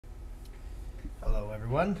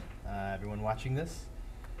Hello everyone watching this.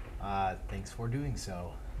 Thanks for doing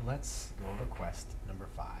so. Let's go over quest number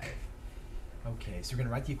 5. Okay, so we're going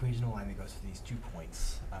to write the equation of a line that goes for these 2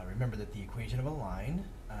 points. Remember that the equation of a line,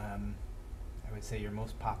 I would say your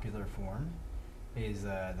most popular form is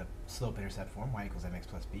the slope-intercept form, y equals mx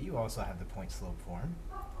plus b. You also have the point-slope form.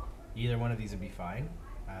 Either one of these would be fine.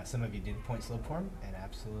 Some of you did point-slope form and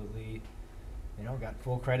absolutely, got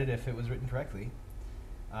full credit if it was written correctly.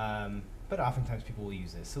 But oftentimes people will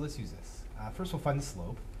use this, so let's use this. First we'll find the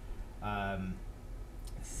slope.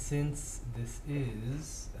 Since this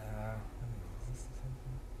is,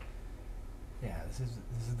 this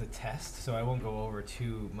is the test, so I won't go over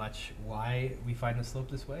too much why we find the slope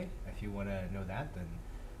this way. If you want to know that, then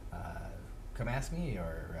come ask me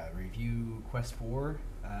or review Quest 4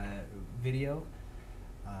 video.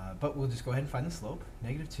 But we'll just go ahead and find the slope.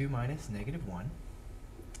 -2 minus -1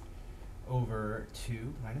 over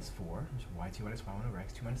 2 minus 4, which is y2 minus y1 over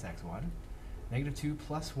x2 minus x1. -2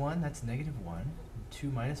 plus 1, that's -1.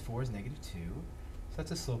 2 minus 4 is -2. So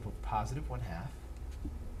that's a slope of positive 1/2.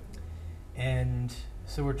 And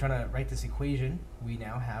so we're trying to write this equation. We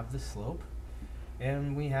now have the slope,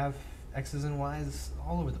 and we have x's and y's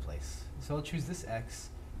all over the place. So I'll choose this x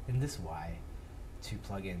and this y to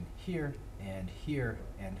plug in here and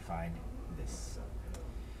find this.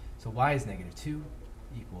 So y is -2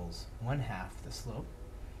 equals 1/2 the slope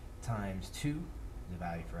times 2, the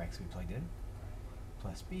value for x we plugged in,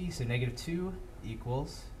 plus b. So -2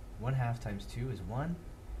 equals 1/2 times 2 is 1,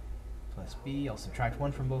 plus b. I'll subtract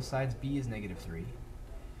 1 from both sides. B is -3.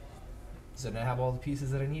 So now I have all the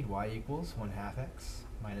pieces that I need. Y equals 1/2 x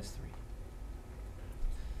minus 3.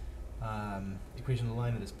 Equation of the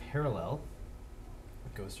line that is parallel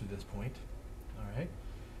goes through this point. All right.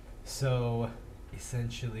 So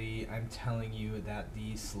essentially, I'm telling you that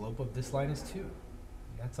the slope of this line is 2.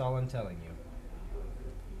 That's all I'm telling you.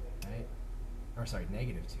 Right? Or sorry,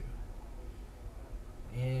 -2.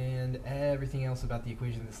 And everything else about the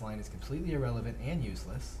equation of this line is completely irrelevant and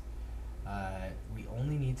useless. We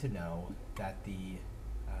only need to know that the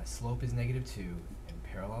slope is -2, and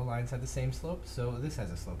parallel lines have the same slope, so this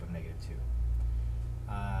has a slope of -2.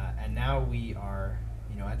 And now we are,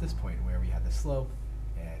 at this point where we have the slope,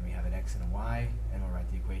 and we have an x and a y, and we'll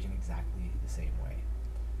write the equation exactly the same way.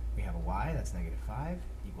 We have a y, that's -5,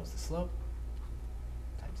 equals the slope,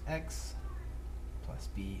 times x, plus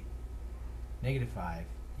b. -5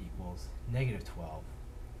 equals -12,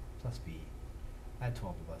 plus b. Add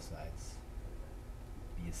 12 to both sides.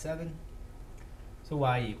 b is 7, so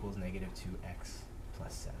y equals -2x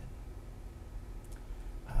plus 7.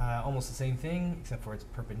 Almost the same thing, except for it's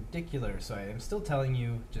perpendicular. So I am still telling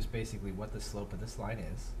you just basically what the slope of this line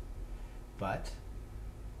is, but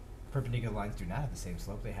perpendicular lines do not have the same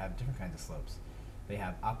slope. They have different kinds of slopes. They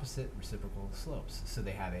have opposite reciprocal slopes. So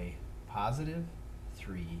they have a positive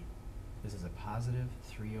 3. This is a positive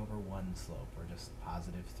 3 over 1 slope, or just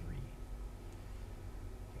positive 3.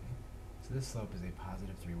 Okay. So this slope is a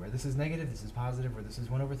positive 3. Where this is negative, this is positive. Where this is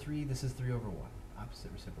 1 over 3, this is 3 over 1.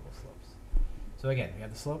 Opposite reciprocal slopes. So again, we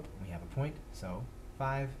have the slope, and we have a point, so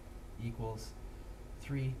 5 equals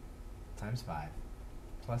 3 times 5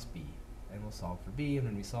 plus b. And we'll solve for b, and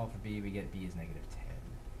when we solve for b, we get b is -10.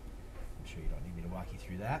 I'm sure you don't need me to walk you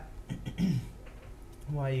through that.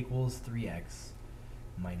 Y equals 3x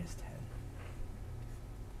minus 10.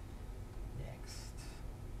 Next.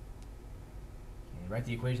 Okay, write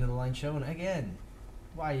the equation of the line shown again.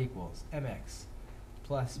 Y equals mx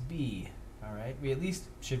plus b. All right, we at least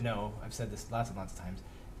should know, I've said this lots and lots of times,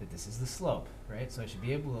 that this is the slope, right? So I should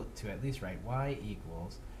be able to at least write y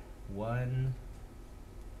equals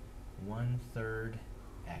 1/3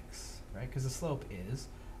 x, right? Because the slope is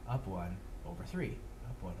up 1 over 3,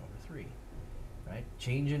 up 1 over 3, right?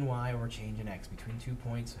 Change in y or change in x between 2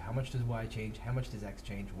 points. How much does y change? How much does x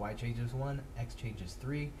change? Y changes 1, x changes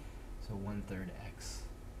 3, so 1/3 x.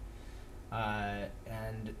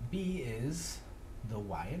 And b is the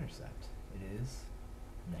y-intercept. It is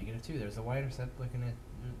 -2. There's a y-intercept looking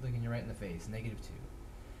you right in the face. -2.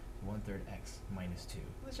 1/3 x minus 2.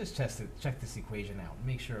 Let's just check this equation out and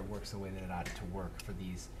make sure it works the way that it ought to work for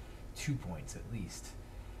these 2 points at least.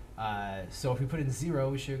 So if we put in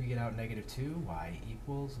 0, we should get out -2. Y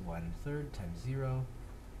equals 1/3 times 0.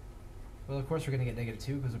 Well, of course we're going to get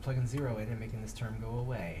 -2 because we're plugging 0 in and making this term go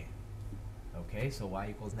away. Okay, so y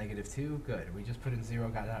equals -2. Good. We just put in 0,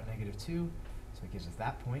 got out -2, so it gives us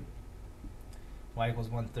that point. Y equals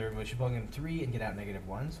 1/3. We should plug in 3 and get out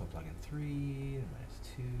 -1, so we'll plug in 3 and minus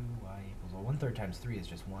 2. Y equals, well, 1/3 times 3 is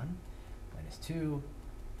just 1. Minus 2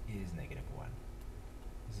 is -1.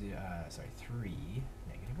 3,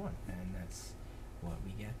 -1. And that's what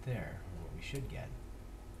we get there, or what we should get.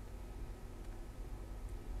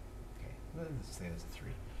 Okay, let's say that's a 3.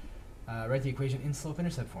 Write the equation in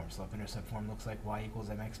slope-intercept form. Slope-intercept form looks like y equals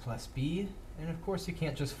mx plus b, and of course you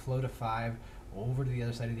can't just float a 5 over to the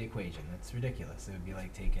other side of the equation. That's ridiculous. It would be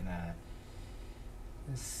like taking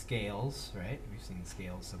scales, right? We've seen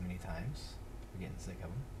scales so many times. We're getting sick of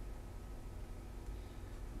them.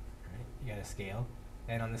 Right? You got a scale,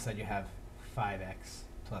 and on this side you have 5x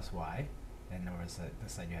plus y, and over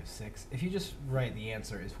this side you have 6. If you just write the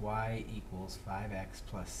answer is y equals 5x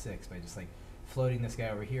plus 6 by just like floating this guy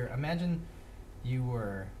over here, imagine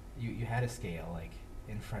you had a scale like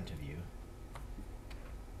in front of you,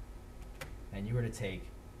 and you were to take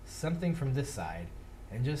something from this side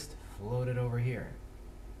and just float it over here.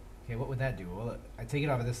 Okay, what would that do? Well, I take it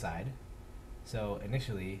off of this side, so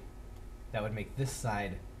initially that would make this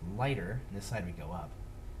side lighter, and this side would go up,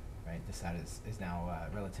 right? This side is now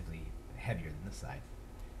relatively heavier than this side.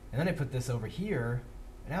 And then I put this over here,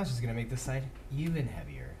 and now it's just going to make this side even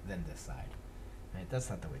heavier than this side. Right? That's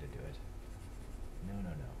not the way to do it. No,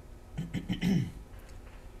 no, no.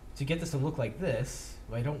 To get this to look like this,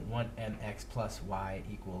 well, I don't want mx plus y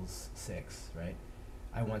equals 6, right?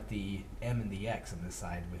 I want the m and the x on this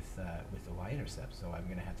side with the y-intercept. So I'm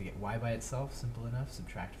going to have to get y by itself, simple enough,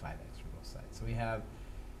 subtract 5x from both sides. So we have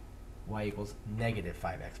y equals negative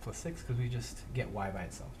 5x plus 6 because we just get y by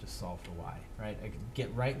itself, just solve for y, right? I could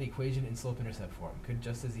get right the equation in slope-intercept form. Could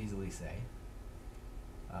just as easily say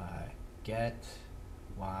get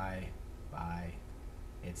y by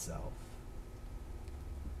itself.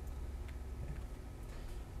 Okay.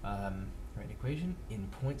 Right equation in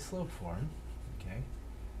point-slope form. Okay,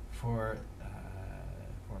 for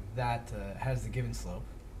form that has the given slope.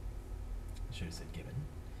 I should have said given.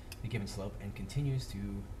 The given slope and continues to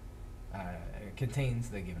contains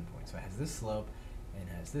the given point. So it has this slope and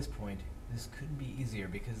has this point. This could be easier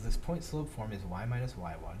because this point-slope form is y minus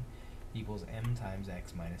y1 equals m times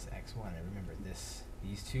x minus x1. And remember,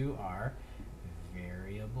 these two are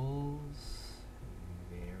variables.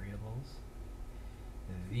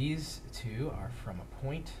 These two are from a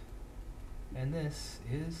point, and this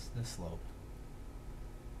is the slope.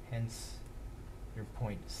 Hence, your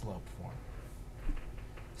point-slope form.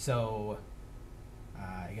 So,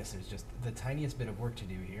 I guess there's just the tiniest bit of work to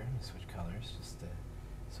do here. I'm going to switch colors just to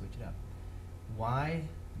switch it up. Y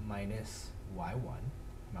minus y1,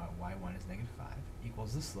 y1 is negative 5,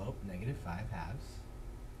 equals the slope, negative 5 halves,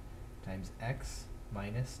 times x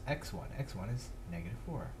minus x1. x1 is negative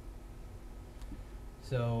 4.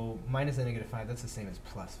 So minus the negative 5, that's the same as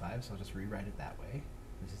plus 5, so I'll just rewrite it that way.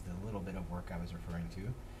 This is the little bit of work I was referring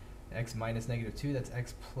to. X minus negative 2, that's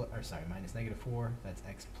minus negative 4, that's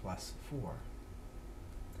x plus 4.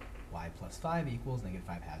 Y plus 5 equals negative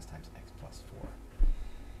 5 halves times x plus 4. All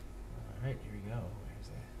right, here we go. Here's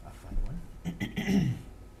a fun one.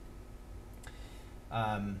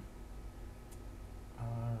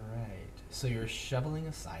 All right, so you're shoveling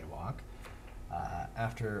a sidewalk.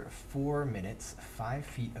 After 4 minutes, 5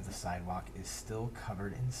 feet of the sidewalk is still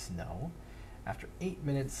covered in snow. After 8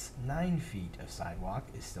 minutes, 9 feet of sidewalk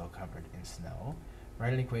is still covered in snow.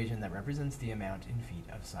 Write an equation that represents the amount in feet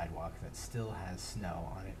of sidewalk that still has snow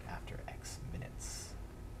on it after x minutes.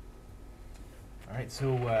 All right,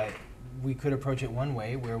 so we could approach it one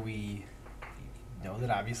way where we know that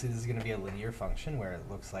obviously this is going to be a linear function where it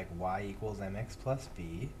looks like y equals mx plus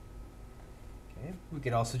b. Okay, we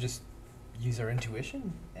could also just use our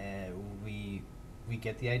intuition, and we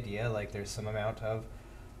get the idea like there's some amount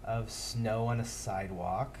of snow on a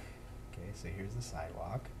sidewalk. Okay, so here's the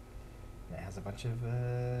sidewalk. And it has a bunch of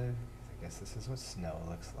I guess this is what snow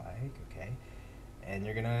looks like. Okay, and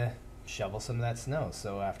you're gonna shovel some of that snow.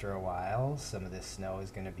 So after a while, some of this snow is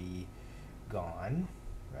gonna be gone,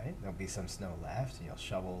 right? There'll be some snow left, and you'll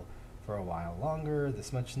shovel for a while longer.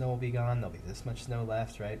 This much snow will be gone. There'll be this much snow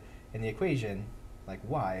left, right? And the equation, like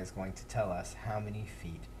y, is going to tell us how many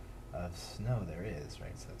feet of snow there is,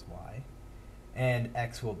 right? So that's y. And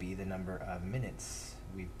x will be the number of minutes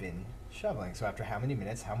we've been shoveling. So after how many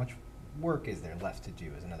minutes, how much work is there left to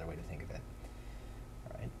do is another way to think of it.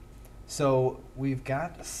 All right. So we've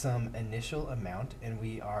got some initial amount, and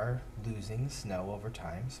we are losing snow over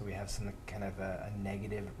time. So we have some kind of a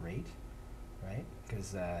negative rate, right?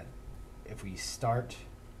 Because if we start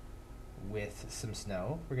with some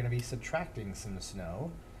snow, we're going to be subtracting some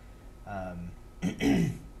snow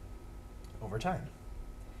over time.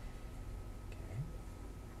 Okay.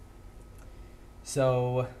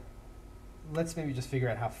 So let's maybe just figure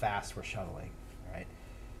out how fast we're shoveling. All right.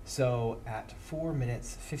 So at 4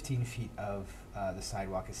 minutes, 15 feet of the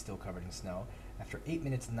sidewalk is still covered in snow. After 8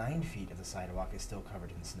 minutes, 9 feet of the sidewalk is still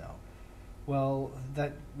covered in snow. Well,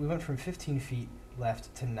 that we went from 15 feet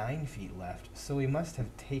left to 9 feet left, so we must have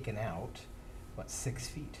taken out, what, 6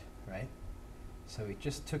 feet, right? So we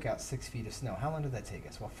just took out 6 feet of snow. How long did that take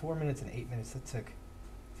us? Well, 4 minutes and 8 minutes, that took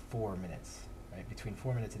 4 minutes, right? Between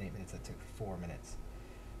 4 minutes and 8 minutes, that took 4 minutes.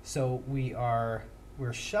 So we're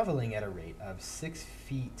shoveling at a rate of 6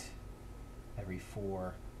 feet every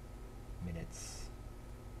 4 minutes.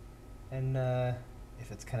 And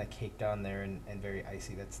if it's kind of caked on there and very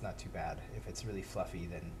icy, that's not too bad. If it's really fluffy,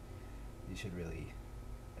 then you should really,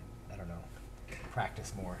 I don't know,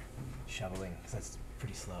 practice more shoveling, because that's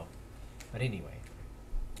pretty slow. But anyway,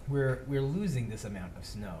 we're losing this amount of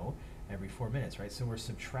snow every 4 minutes, right? So we're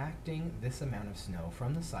subtracting this amount of snow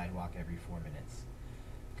from the sidewalk every 4 minutes.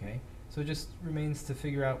 Okay, so it just remains to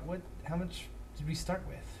figure out how much did we start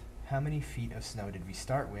with? How many feet of snow did we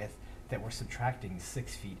start with that we're subtracting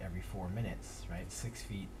 6 feet every 4 minutes, right? 6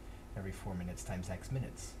 feet every 4 minutes times X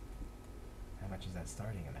minutes. How much is that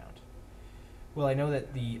starting amount? Well, I know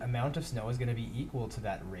that the amount of snow is going to be equal to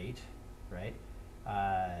that rate, right?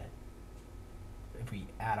 If we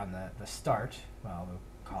add on the start, well, we'll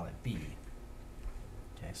call it B.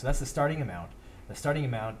 Okay, so that's the starting amount. The starting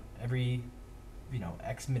amount every,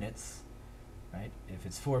 X minutes, right? If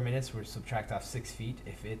it's 4 minutes, we'll subtract off 6 feet.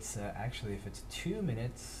 If it's, if it's 2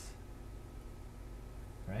 minutes,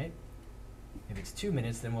 right? If it's 2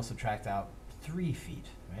 minutes, then we'll subtract out 3 feet,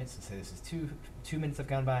 right? So say this is 2 minutes have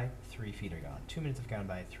gone by, 3 feet are gone. 2 minutes have gone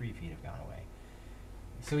by, 3 feet have gone away.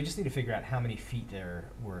 So we just need to figure out how many feet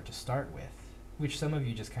there were to start with, which some of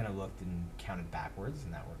you just kind of looked and counted backwards,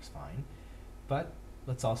 and that works fine. But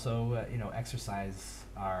let's also, exercise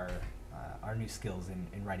our new skills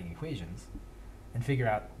in writing equations and figure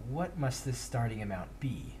out what must this starting amount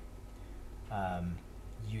be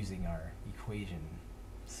using our equation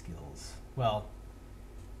skills. Well,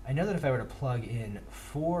 I know that if I were to plug in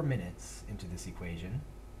 4 minutes into this equation,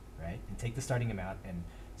 right, and take the starting amount and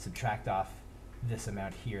subtract off this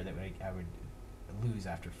amount here that I would lose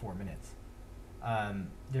after 4 minutes,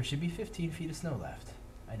 there should be 15 feet of snow left.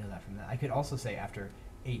 I know that from that. I could also say after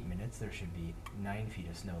 8 minutes there should be 9 feet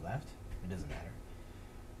of snow left. It doesn't matter.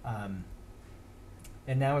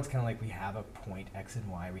 And now it's kind of like we have a point x and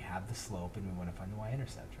y, we have the slope, and we want to find the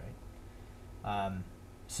y-intercept, right?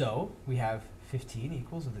 So we have 15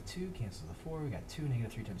 equals with the 2, cancels the 4, we got 2,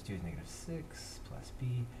 negative 3 times 2 is negative 6, plus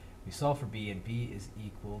b. We solve for b, and b is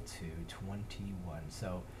equal to 21.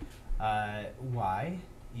 So y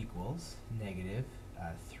equals negative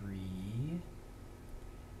 3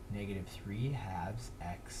 halves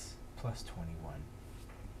x plus 21.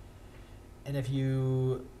 And if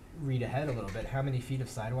you read ahead a little bit, how many feet of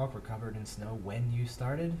sidewalk were covered in snow when you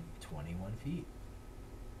started? 21 feet.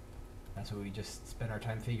 That's what we just spent our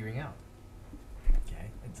time figuring out.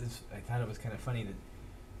 Okay, I thought it was kind of funny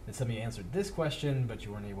that some of you answered this question, but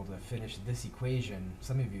you weren't able to finish this equation.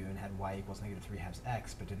 Some of you even had y equals negative 3 halves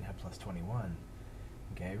x, but didn't have plus 21.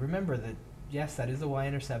 Okay, remember that, yes, that is the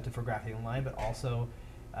y-intercept if we're graphing a line, but also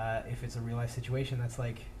if it's a real-life situation, that's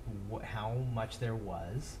like how much there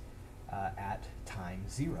was at time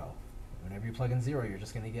 0. Whenever you plug in 0, you're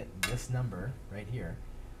just going to get this number right here,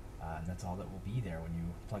 and that's all that will be there when you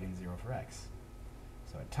plug in 0 for x.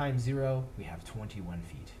 So at time 0, we have 21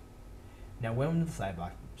 feet. Now, when will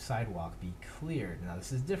the sidewalk be cleared? Now,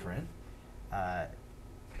 this is different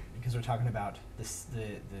because we're talking about the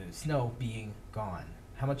snow being gone.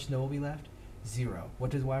 How much snow will be left? 0.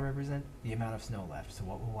 What does y represent? The amount of snow left. So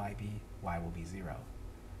what will y be? Y will be 0.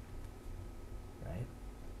 Right?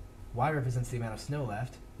 Y represents the amount of snow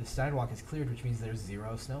left. The sidewalk is cleared, which means there's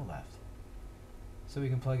 0 snow left. So we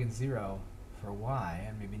can plug in 0 for y,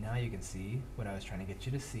 and maybe now you can see what I was trying to get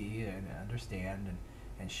you to see and understand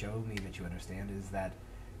and show me that you understand, is that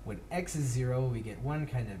when x is 0, we get one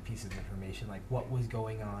kind of piece of information, like what was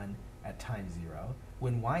going on at time 0.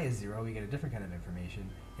 When y is 0, we get a different kind of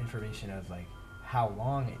information of like how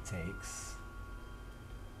long it takes.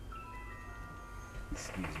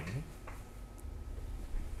 Excuse me.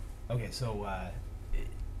 Okay, so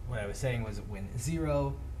what I was saying was when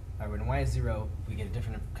when y is 0, we get a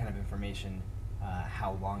different kind of information,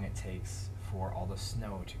 how long it takes for all the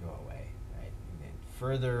snow to go away. Right? It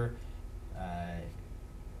further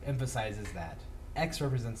emphasizes that x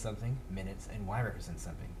represents something, minutes, and y represents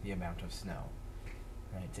something, the amount of snow.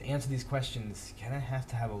 Right? To answer these questions, you kind of have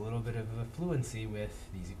to have a little bit of a fluency with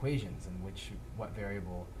these equations and what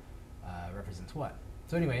variable represents what.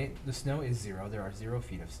 So anyway, the snow is 0. There are 0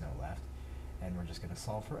 feet of snow left, and we're just going to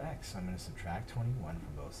solve for x. So I'm going to subtract 21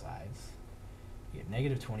 from both sides. You get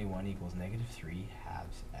negative 21 equals negative 3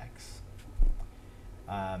 halves x.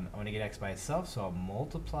 I want to get x by itself, so I'll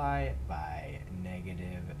multiply by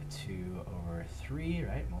negative 2 over 3,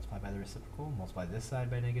 right? Multiply by the reciprocal. Multiply this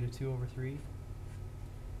side by negative 2 over 3.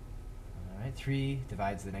 All right, 3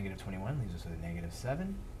 divides the negative 21, leaves us with a negative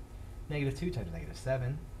 7. Negative 2 times negative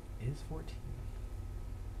 7 is 14.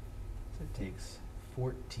 So it takes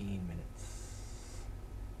 14 minutes.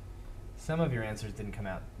 Some of your answers didn't come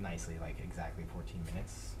out nicely, like exactly 14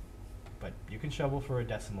 minutes. But you can shovel for a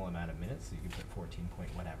decimal amount of minutes, so you can put 14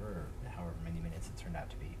 point whatever, or however many minutes it turned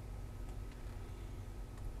out to be.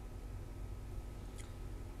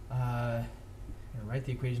 Write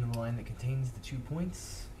the equation of the line that contains the 2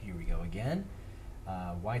 points. Here we go again.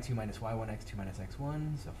 Y2 minus y1, x2 minus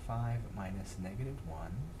x1, so 5 minus negative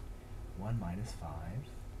 1, 1 minus 5.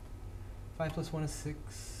 5 plus 1 is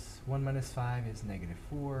 6, 1 minus 5 is negative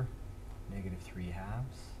 4, negative 3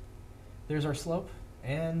 halves. There's our slope.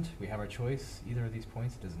 And we have our choice, either of these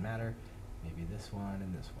points, it doesn't matter. Maybe this one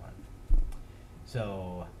and this one.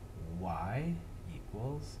 So y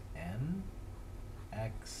equals mx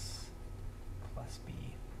plus b.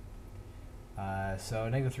 So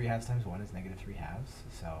negative 3 halves times 1 is negative 3 halves.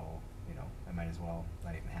 So, you know, I might as well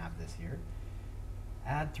not even have this here.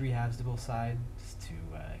 Add 3 halves to both sides to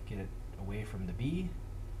get it away from the b,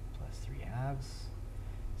 plus 3 halves.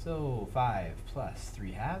 So 5 plus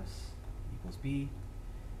 3 halves equals b.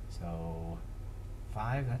 So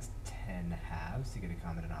 5, that's 10 halves to get a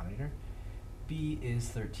common denominator. B is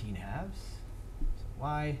 13 halves. So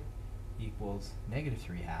y equals negative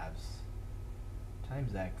 3 halves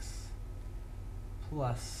times x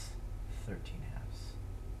plus 13 halves,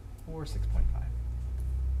 or 6.5.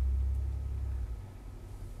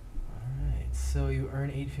 Alright, so you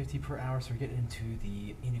earn $8.50 per hour, so we're getting into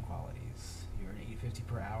the inequalities. You earn $8.50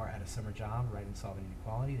 per hour at a summer job. Write and solve an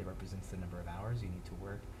inequality that represents the number of hours you need to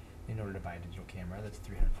work in order to buy a digital camera. That's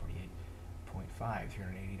 $348.5,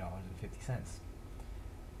 $380.50.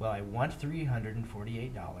 Well, I want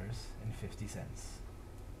 $348.50.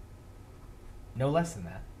 No less than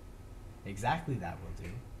that. Exactly that will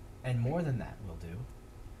do. And more than that will do.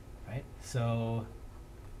 Right? So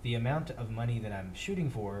the amount of money that I'm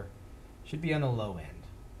shooting for should be on the low end.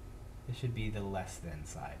 It should be the less than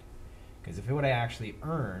side. Because if what I actually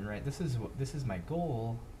earn, right, this is my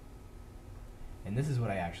goal, and this is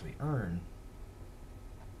what I actually earn.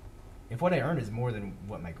 If what I earn is more than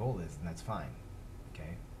what my goal is, then that's fine.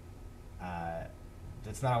 Okay.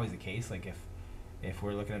 That's not always the case. Like if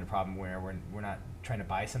we're looking at a problem where we're not trying to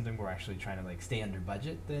buy something, we're actually trying to like stay under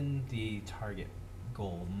budget, then the target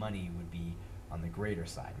goal money would be on the greater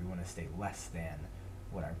side. We want to stay less than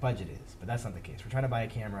what our budget is, but that's not the case. We're trying to buy a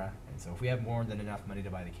camera, and so if we have more than enough money to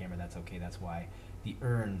buy the camera, that's okay. That's why the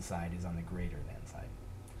earn side is on the greater than side.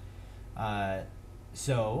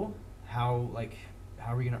 So how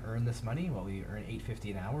are we going to earn this money? Well, we earn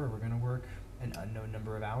 $8.50 an hour. We're going to work an unknown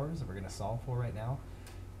number of hours that we're going to solve for right now.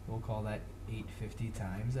 We'll call that $8.50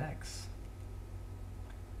 times x.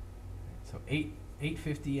 So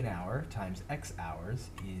 $8.50 an hour times x hours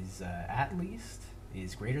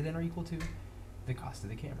is greater than or equal to the cost of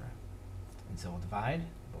the camera. And so we'll divide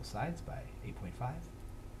both sides by 8.5.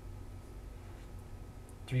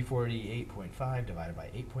 348.5 divided by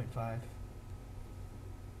 8.5.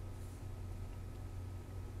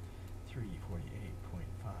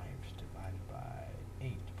 348.5 divided by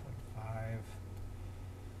 8.5.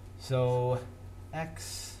 So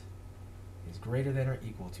x is greater than or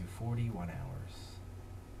equal to 41 hours.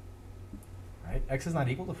 Right? X is not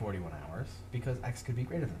equal to 41 hours because x could be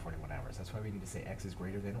greater than 41 hours. That's why we need to say x is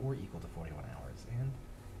greater than or equal to 41 hours. And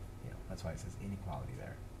that's why it says inequality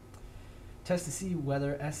there. Test to see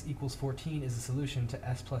whether s equals 14 is a solution to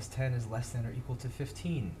s plus 10 is less than or equal to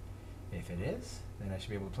 15. If it is, then I should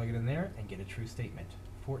be able to plug it in there and get a true statement.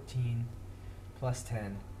 14 plus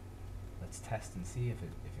 10. Let's test and see if it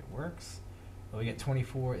works. Well, we get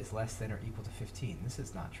 24 is less than or equal to 15. This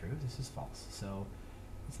is not true. This is false. So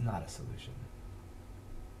it's not a solution.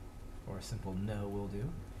 Or a simple no will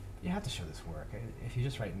do. You have to show this work. If you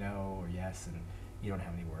just write no or yes and you don't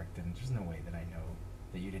have any work, then there's no way that I know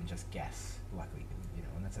that you didn't just guess, luckily,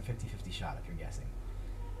 and that's a 50-50 shot if you're guessing.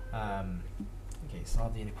 Okay,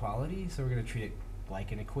 solve the inequality. So we're going to treat it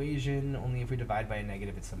like an equation, only if we divide by a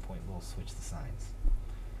negative at some point, we'll switch the signs.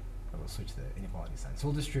 Or we'll switch the inequality sign. So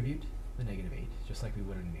we'll distribute the negative 8, just like we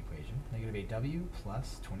would in an equation. Negative 8w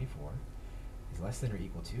plus 24 is less than or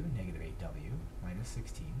equal to negative 8w minus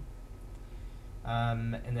 16.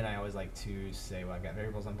 And then I always like to say, well, I've got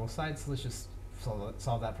variables on both sides, so let's just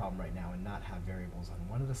solve that problem right now and not have variables on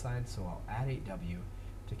one of the sides. So I'll add 8w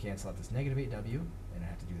to cancel out this negative 8w, and I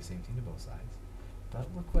have to do the same thing to both sides. But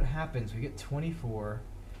look what happens. We get 24,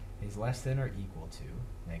 is less than or equal to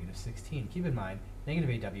negative 16. Keep in mind, negative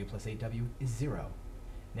 8w plus 8w is 0.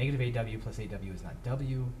 Negative 8w plus 8w is not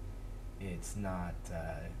w. It's not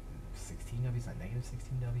 16w, it's not negative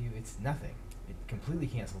 16w. It's nothing. It completely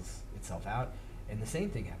cancels itself out. And the same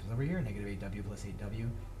thing happens over here. Negative 8w plus 8w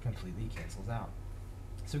completely cancels out.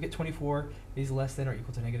 So we get 24 is less than or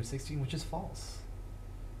equal to negative 16, which is false.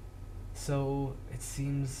 So it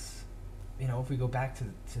seems, if we go back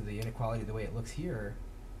to the inequality the way it looks here,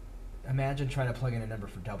 imagine trying to plug in a number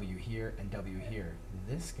for w here and w here.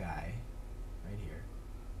 This guy right here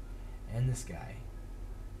and this guy,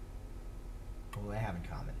 what will they have in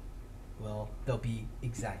common? Well, they'll be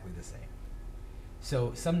exactly the same.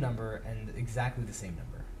 So some number and exactly the same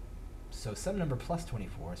number. So some number plus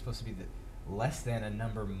 24 is supposed to be less than a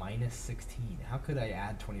number minus 16. How could I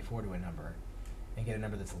add 24 to a number and get a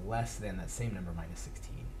number that's less than that same number minus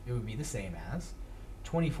 16? It would be the same as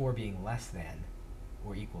 24 being less than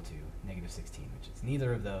or equal to negative 16, which is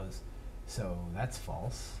neither of those, so that's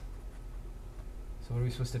false. So what are we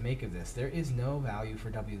supposed to make of this? There is no value for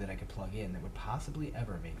w that I could plug in that would possibly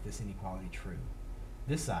ever make this inequality true.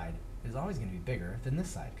 This side is always going to be bigger than this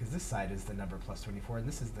side, because this side is the number plus 24, and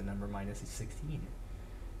this is the number minus 16.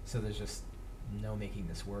 So there's just no making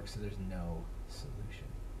this work, so there's no solution.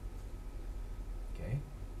 Okay?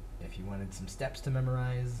 If you wanted some steps to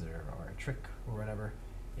memorize, or a trick, or whatever,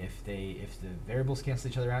 if the variables cancel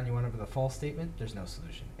each other out and you want up with a false statement, there's no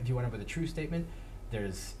solution. If you want up with a true statement,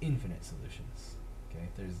 there's infinite solutions. Okay?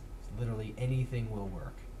 There's literally anything will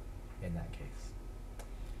work in that case.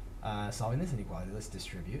 Solving this inequality, let's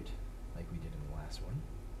distribute, like we did in the last one.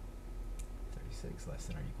 36 less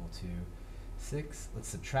than or equal to 6. Let's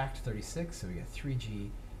subtract 36, so we get 3g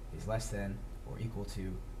is less than or equal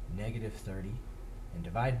to negative 30, and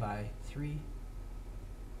divide by 3.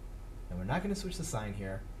 And we're not going to switch the sign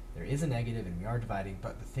here. There is a negative, and we are dividing,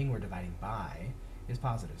 but the thing we're dividing by is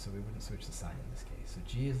positive, so we wouldn't switch the sign in this case. So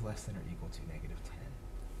g is less than or equal to negative 10.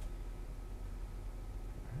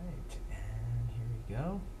 All right, and here we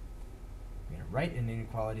go. We're going to write an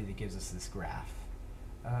inequality that gives us this graph.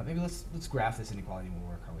 Maybe let's graph this inequality and we'll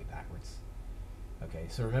work our way backwards. Okay,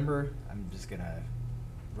 so remember, I'm just going to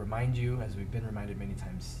remind you, as we've been reminded many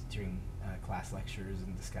times during class lectures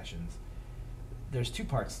and discussions, there's two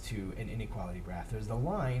parts to an inequality graph. There's the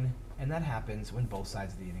line, and that happens when both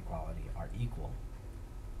sides of the inequality are equal.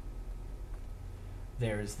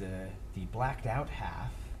 There's the blacked out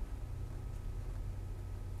half,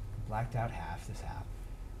 this half,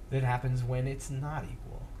 that happens when it's not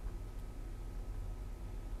equal.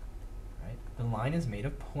 Right? The line is made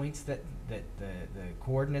of points that the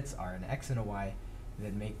coordinates are an x and a y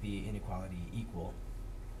that make the inequality equal.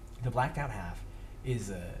 The blacked out half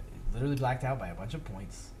is literally blacked out by a bunch of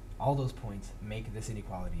points. All those points make this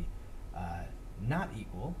inequality not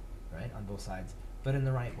equal, right, on both sides, but in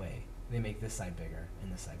the right way. They make this side bigger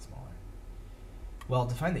and this side smaller. Well,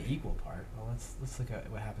 to find the equal part, well, let's look at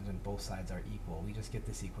what happens when both sides are equal. We just get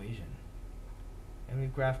this equation. And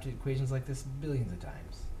we've graphed equations like this billions of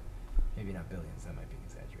times. Maybe not billions, that might be an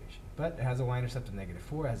exaggeration. But it has a y-intercept of negative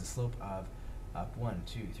 4, it has a slope of up 1,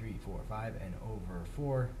 2, 3, 4, 5, and over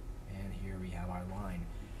 4. And here we have our line.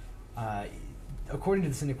 According to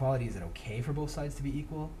this inequality, is it okay for both sides to be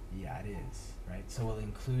equal? Yeah, it is, right? So we'll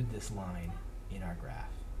include this line in our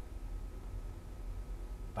graph.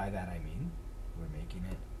 By that I mean, we're making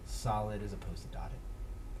it solid as opposed to dotted.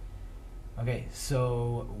 Okay,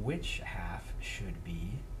 so which half should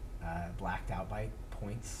be blacked out by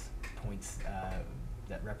points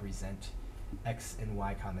that represent x and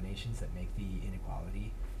y combinations that make the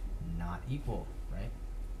inequality not equal, right?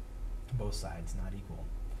 Both sides not equal.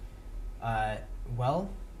 Well,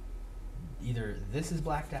 either this is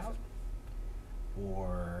blacked out,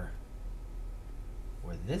 or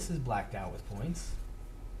this is blacked out with points.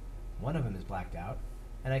 One of them is blacked out,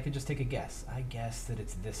 and I could just take a guess. I guess that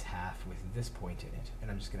it's this half with this point in it, and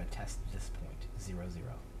I'm just going to test this point, 0, 0.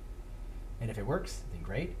 And if it works, then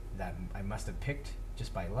great. That I must have picked,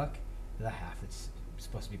 just by luck, the half that's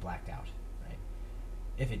supposed to be blacked out, right?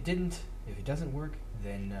 If it doesn't work,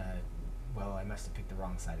 then, well, I must have picked the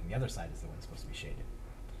wrong side, and the other side is the one that's supposed to be shaded.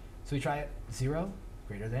 So we try it. 0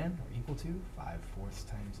 greater than or equal to 5/4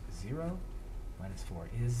 times 0 minus 4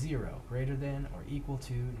 is 0 greater than or equal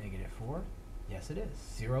to negative 4? Yes, it is.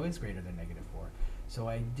 0 is greater than negative 4. So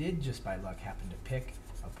I did, just by luck, happen to pick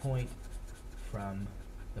a point from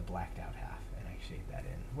the blacked out half, and I shade that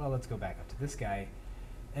in. Well, let's go back up to this guy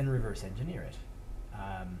and reverse engineer it.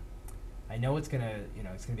 I know it's gonna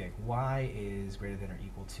be like y is greater than or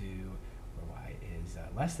equal to, or y is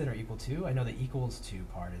less than or equal to. I know the equals to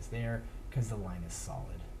part is there because the line is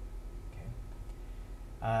solid. Okay.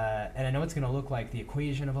 And I know it's going to look like the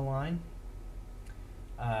equation of a line,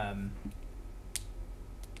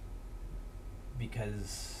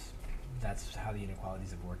 because that's how the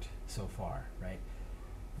inequalities have worked so far, right?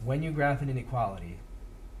 When you graph an inequality,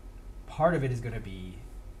 part of it is going to be,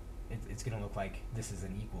 it's going to look like this is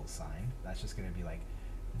an equal sign. That's just going to be like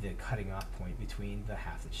the cutting off point between the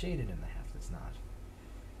half that's shaded and the half that's not.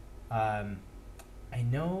 I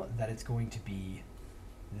know that it's going to be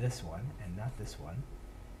this one and not this one,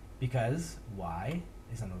 because y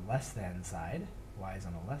is on the less than side, y is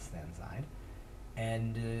on the less than side,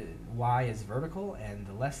 and y is vertical, and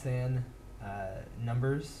the less than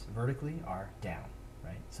numbers vertically are down,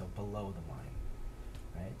 right? So below the line,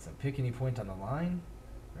 right? So pick any point on the line,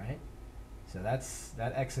 right? So that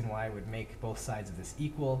x and y would make both sides of this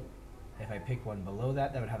equal. If I pick one below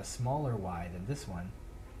that, that would have a smaller y than this one,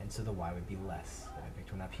 and so the y would be less. If I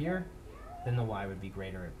picked one up here, then the y would be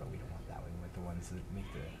greater, but we don't want that one. We want the ones that make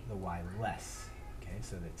the y less, okay,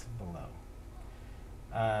 so that's below.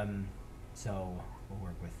 So we'll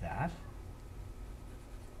work with that.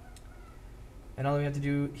 And all we have to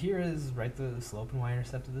do here is write the slope and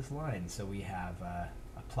y-intercept of this line. So we have a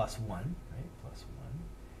 +1, right, +1.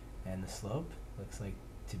 And the slope looks like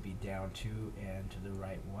to be down 2 and to the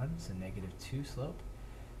right 1, so -2 slope,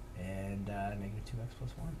 and -2x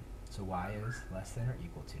plus 1. So y is less than or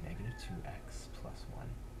equal to -2x plus 1.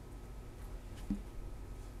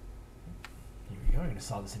 Here we go. We're going to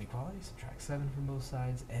solve this inequality. Subtract 7 from both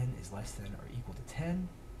sides. N is less than or equal to 10.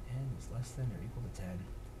 N is less than or equal to 10.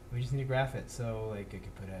 We just need to graph it. So like I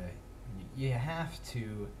could put you have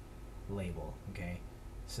to label, okay?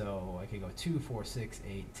 So I could go 2, 4, 6,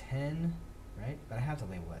 8, 10, right? But I have to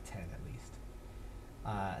label that 10 at least.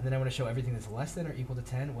 And then I want to show everything that's less than or equal to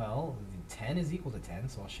 10. Well, 10 is equal to 10,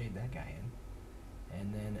 so I'll shade that guy in.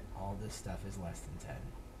 And then all this stuff is less than 10.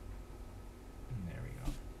 And there we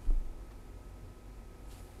go.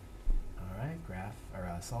 All right, graph,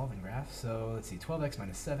 or solve and graph. So let's see, 12x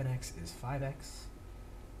minus 7x is 5x,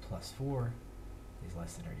 plus 4 is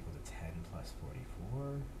less than or equal to 10 plus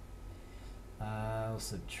 44. I'll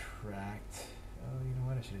subtract, oh, you know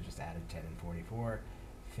what, I should have just added 10 and 44,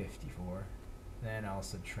 54. Then I'll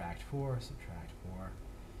subtract 4,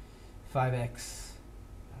 5x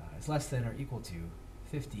is less than or equal to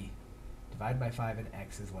 50, divide by 5, and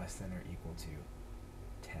x is less than or equal to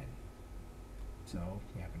 10. So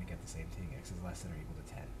we happen to get the same thing, x is less than or equal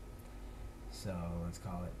to 10. So let's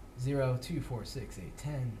call it 0, 2, 4, 6, 8,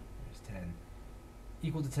 10, there's 10,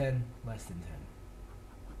 equal to 10, less than 10.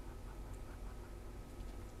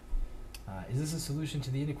 Is this a solution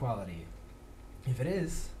to the inequality? If it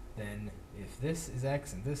is, then if this is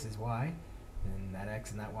x and this is y, then that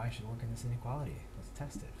x and that y should work in this inequality. Let's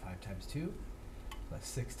test it. 5 times 2 plus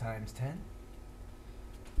 6 times 10,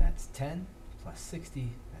 that's 10, plus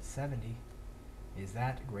 60, that's 70. Is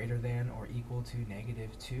that greater than or equal to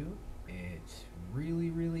 -2? It really,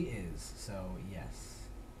 really is. So yes,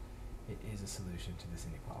 it is a solution to this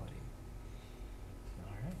inequality.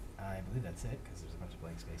 All right, I believe that's it because there's a bunch of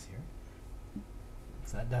blank space here.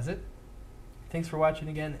 So that does it. Thanks for watching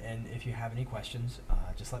again, and if you have any questions,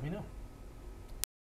 just let me know.